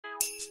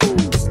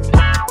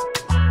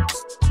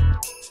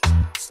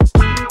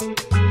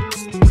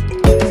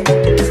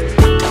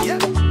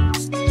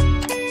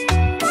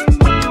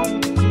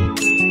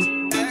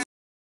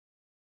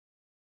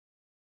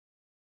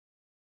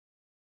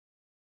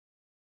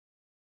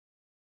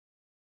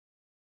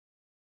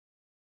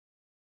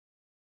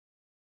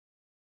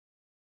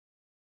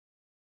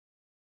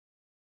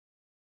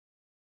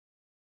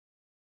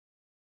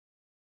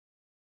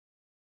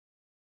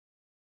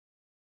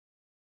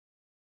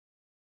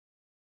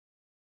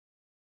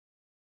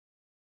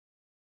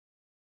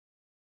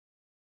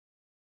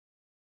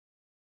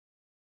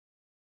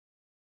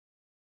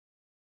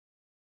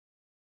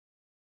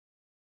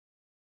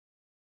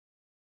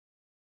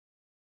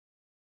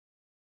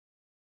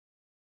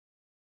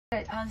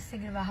I was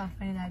thinking about how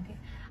funny that'd be.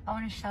 I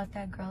want to shout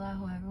that girl out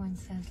who everyone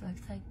says looks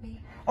like me.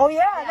 Oh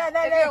yeah,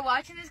 if you're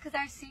watching this, because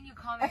I've seen you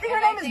comment. I think her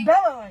name is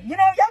Bella. You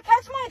know, y'all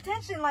catch my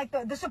attention. Like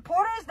the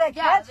supporters that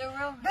catch the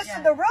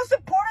real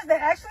supporters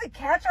that actually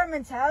catch our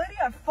mentality.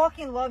 I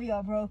fucking love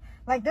y'all, bro.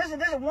 Like there's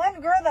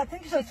one girl that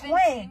thinks she's a twin. Been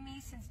seeing me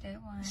since day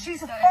one.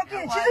 She's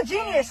a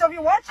genius. So if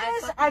you're watching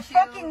this, I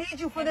fucking need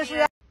you for this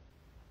reaction.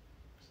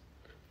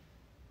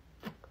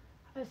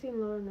 I seen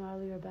Laura and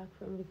Riley are back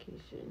from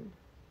vacation.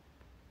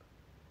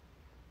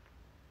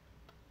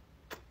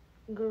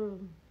 Girl,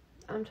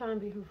 I'm trying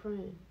to be her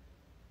friend.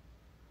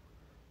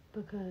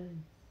 Because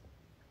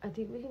I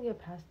think we can get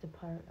past the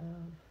part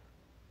of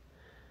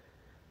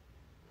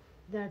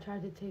that I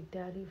tried to take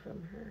daddy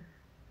from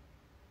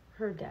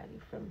her daddy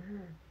from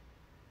her.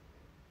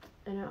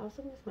 And I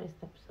also miss my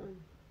stepson.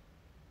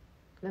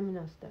 Let me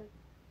not start.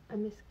 I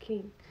miss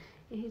King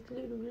and his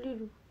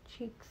little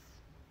cheeks.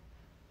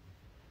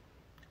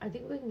 I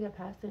think we can get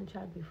past it and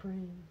try to be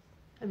friends.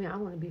 I mean, I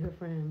want to be her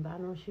friend, but I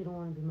know she don't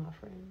want to be my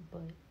friend.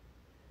 But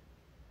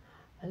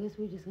I guess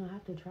we just gonna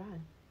have to try.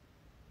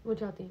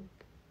 What y'all think?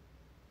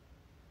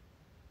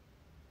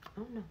 I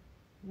don't know.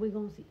 We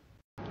gonna see.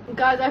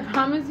 Guys, I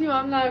promise you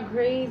I'm not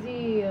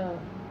crazy.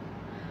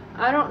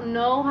 I don't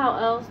know how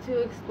else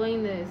to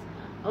explain this.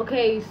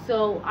 Okay,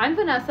 so I'm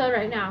Vanessa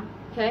right now,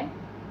 okay?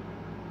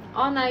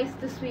 All nice,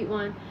 the sweet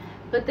one.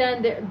 But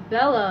then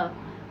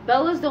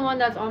Bella's the one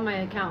that's on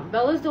my account.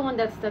 Bella's the one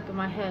that's stuck in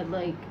my head.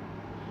 Like,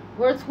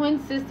 we're twin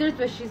sisters,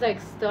 but she's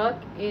like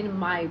stuck in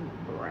my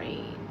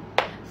brain.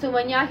 So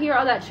when y'all hear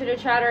all that chitter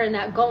chatter and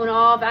that going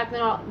off,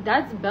 acting all,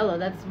 that's Bella.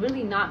 That's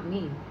really not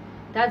me.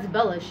 That's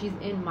Bella. She's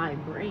in my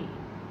brain.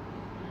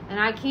 And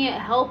I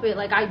can't help it.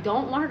 Like, I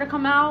don't want her to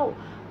come out.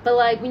 But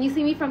like, when you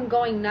see me from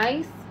going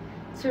nice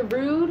to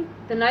rude,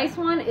 the nice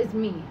one is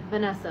me,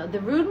 Vanessa. The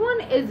rude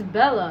one is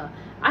Bella.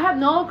 I have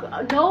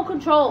no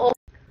control over.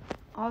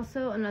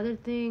 Also, another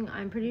thing,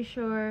 I'm pretty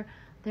sure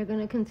they're going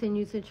to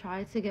continue to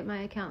try to get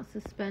my account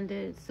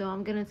suspended. So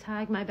I'm going to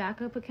tag my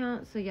backup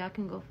account so y'all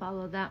can go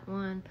follow that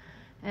one.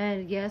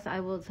 And yes, I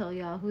will tell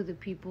y'all who the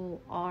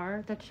people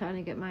are that's trying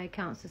to get my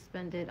account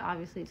suspended.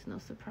 Obviously, it's no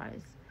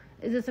surprise.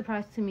 It's a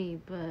surprise to me,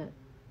 but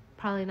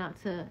probably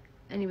not to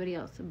anybody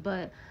else.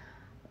 But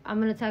I'm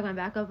going to tag my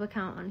backup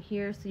account on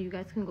here so you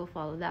guys can go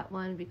follow that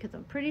one, because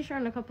I'm pretty sure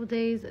in a couple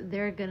days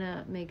they're going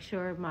to make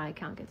sure my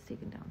account gets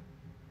taken down.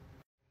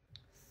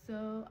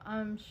 So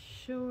I'm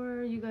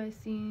sure you guys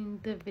seen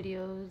the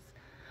videos,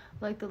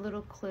 like the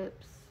little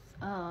clips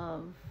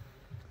of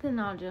the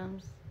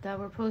Najms that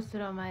were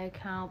posted on my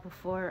account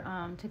before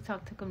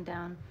TikTok took them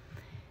down.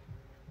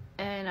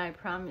 And I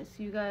promise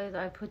you guys,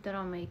 I put that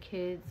on my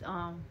kids.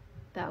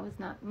 That was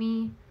not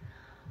me.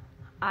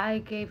 I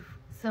gave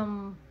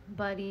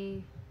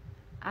somebody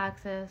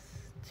access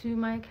to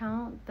my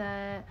account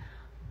that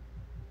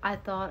I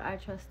thought I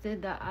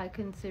trusted, that I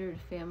considered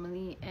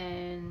family,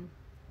 and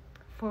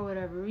for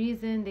whatever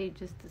reason they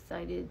just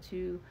decided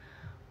to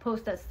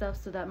post that stuff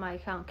so that my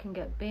account can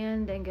get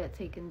banned and get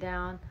taken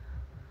down.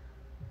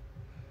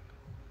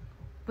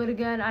 But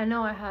again, I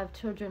know I have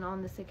children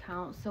on this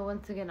account, so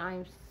once again,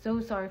 I'm so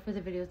sorry for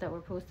the videos that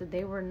were posted.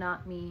 They were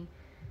not me,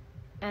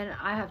 and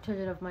I have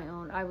children of my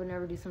own. I would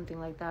never do something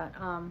like that.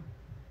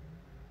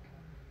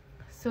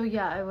 So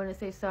yeah, I want to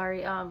say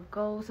sorry.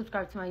 Go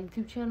subscribe to my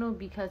YouTube channel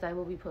because I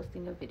will be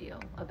posting a video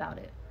about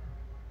it.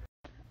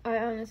 I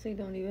honestly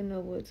don't even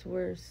know what's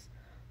worse.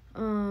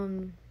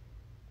 Nirali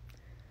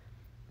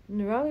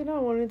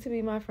not wanting to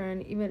be my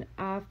friend even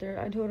after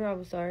I told her I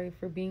was sorry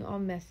for being all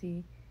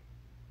messy,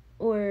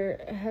 or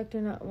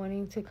Hector not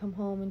wanting to come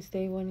home and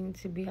stay wanting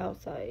to be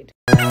outside.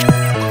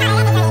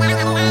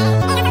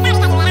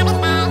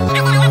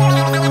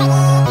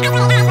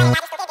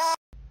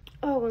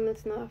 Oh, and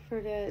let's not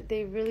forget,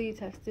 they really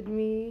texted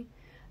me,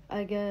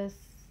 I guess,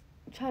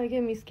 trying to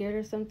get me scared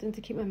or something to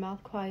keep my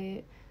mouth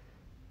quiet,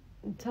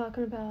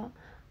 talking about,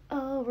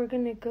 oh, we're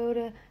gonna go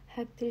to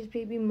Hector's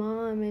baby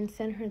mom and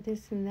send her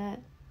this and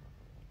that.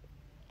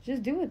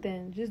 Just do it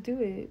then. Just do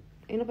it.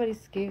 Ain't nobody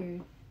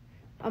scared.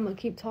 I'm gonna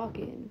keep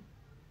talking.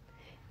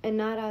 And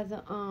not as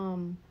a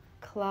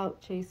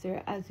clout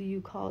chaser, as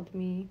you called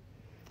me.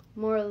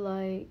 More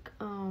like,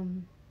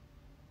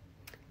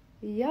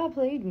 y'all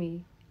played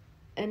me.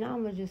 And now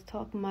I'm gonna just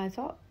talk my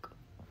talk.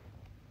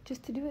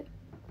 Just to do it.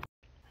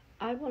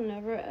 I will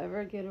never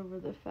ever get over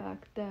the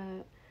fact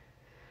that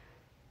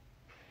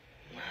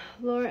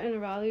Laura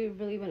and Riley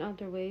really went out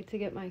their way to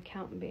get my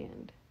account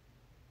banned.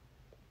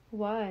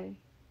 Why?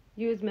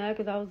 You was mad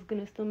because I was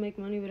gonna still make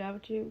money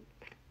without you?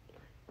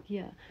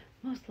 Yeah,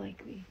 most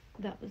likely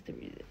that was the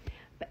reason.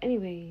 But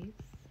anyways,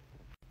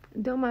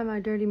 don't mind my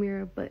dirty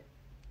mirror, but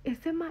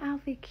isn't my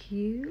outfit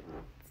cute?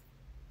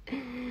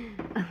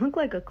 I look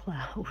like a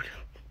cloud,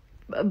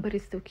 but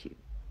it's still cute.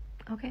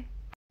 Okay?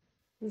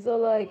 So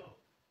like,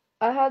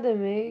 I had to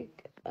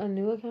make a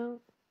new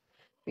account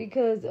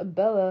because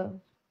Bella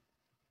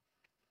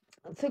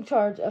took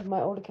charge of my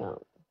old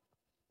account.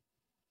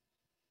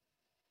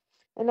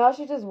 And now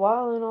she's just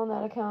wilding on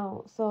that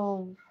account.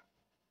 So,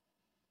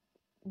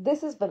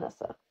 this is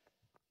Vanessa.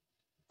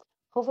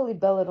 Hopefully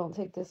Bella don't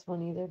take this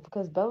one either,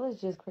 because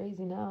Bella's just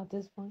crazy now at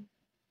this point.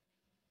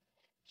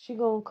 She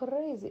going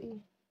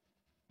crazy.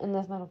 And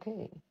that's not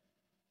okay.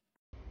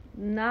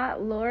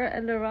 Not Laura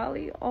and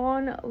Raleigh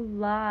on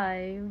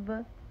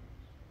live.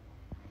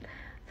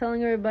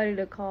 Telling everybody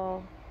to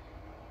call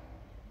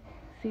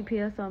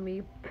CPS on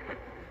me.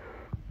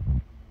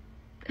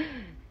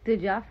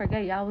 Did y'all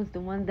forget y'all was the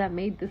ones that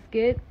made the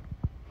skit?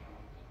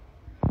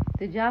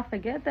 Did y'all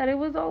forget that it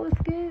was all a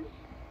skit?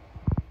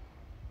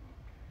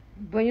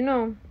 But you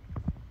know,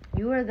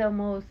 you are the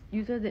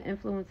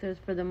influencers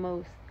for the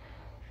most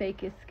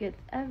fakest skits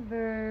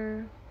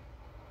ever.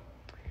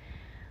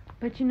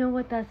 But you know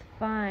what? That's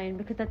fine,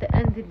 because at the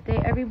end of the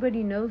day,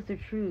 everybody knows the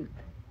truth.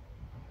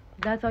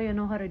 That's all you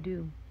know how to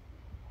do,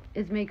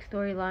 is make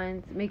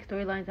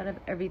storylines out of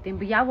everything.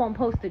 But y'all won't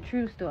post the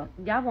true stuff.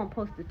 Y'all won't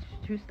post the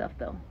true stuff,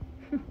 though.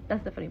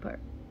 That's the funny part.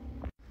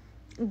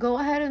 Go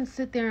ahead and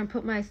sit there and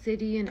put my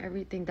city and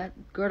everything. That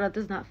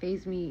does not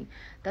faze me.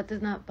 That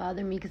does not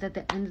bother me, because at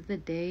the end of the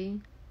day,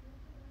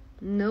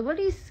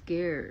 nobody's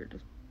scared.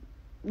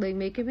 Like,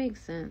 make it make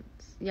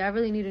sense. Yeah, I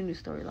really need a new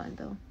storyline,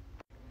 though.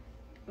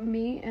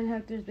 Me and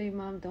Hector's baby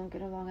mom don't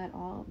get along at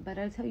all. But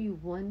I tell you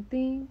one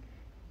thing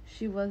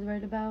she was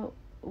right about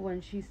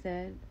when she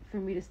said for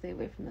me to stay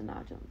away from the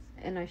Najums.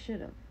 And I should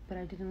have, but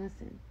I didn't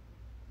listen.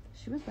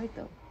 She was right,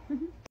 though.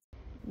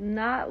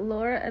 Not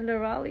Laura and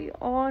Raleigh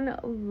on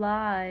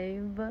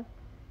live.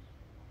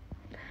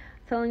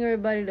 Telling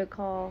everybody to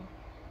call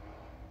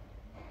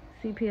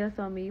CPS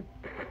on me.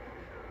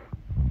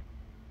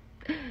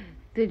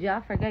 Did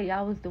y'all forget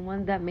y'all was the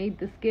ones that made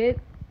the skit?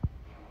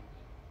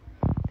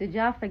 Did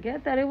y'all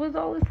forget that it was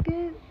all a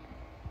skit?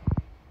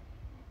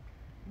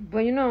 But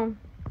you know,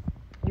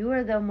 you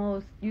are the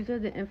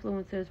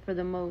influencers for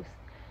the most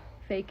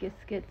fakest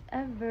skits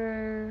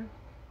ever.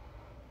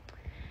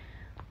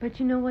 But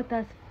you know what?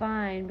 That's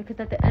fine, because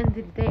at the end of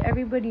the day,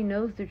 everybody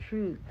knows the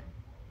truth.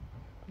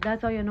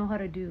 That's all you know how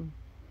to do,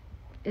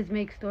 is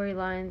make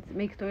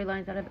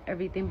storylines out of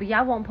everything. But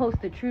y'all won't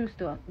post the true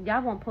stuff.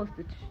 Y'all won't post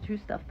the true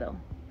stuff, though.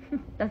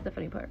 That's the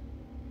funny part.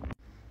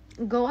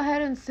 Go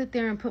ahead and sit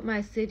there and put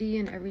my city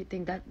and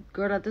everything. That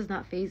does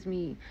not faze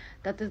me.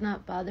 That does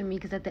not bother me,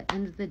 because at the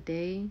end of the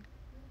day,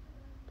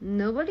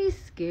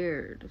 nobody's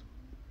scared.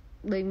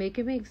 Like, make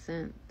it make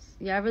sense.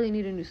 Yeah, I really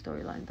need a new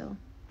storyline, though.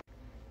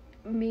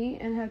 Me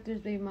and Hector's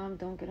baby mom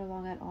don't get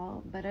along at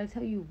all. But I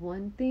tell you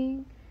one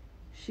thing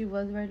she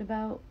was right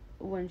about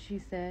when she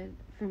said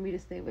for me to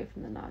stay away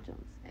from the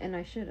Najums. And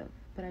I should have,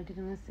 but I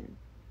didn't listen.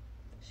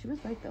 She was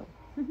right, though.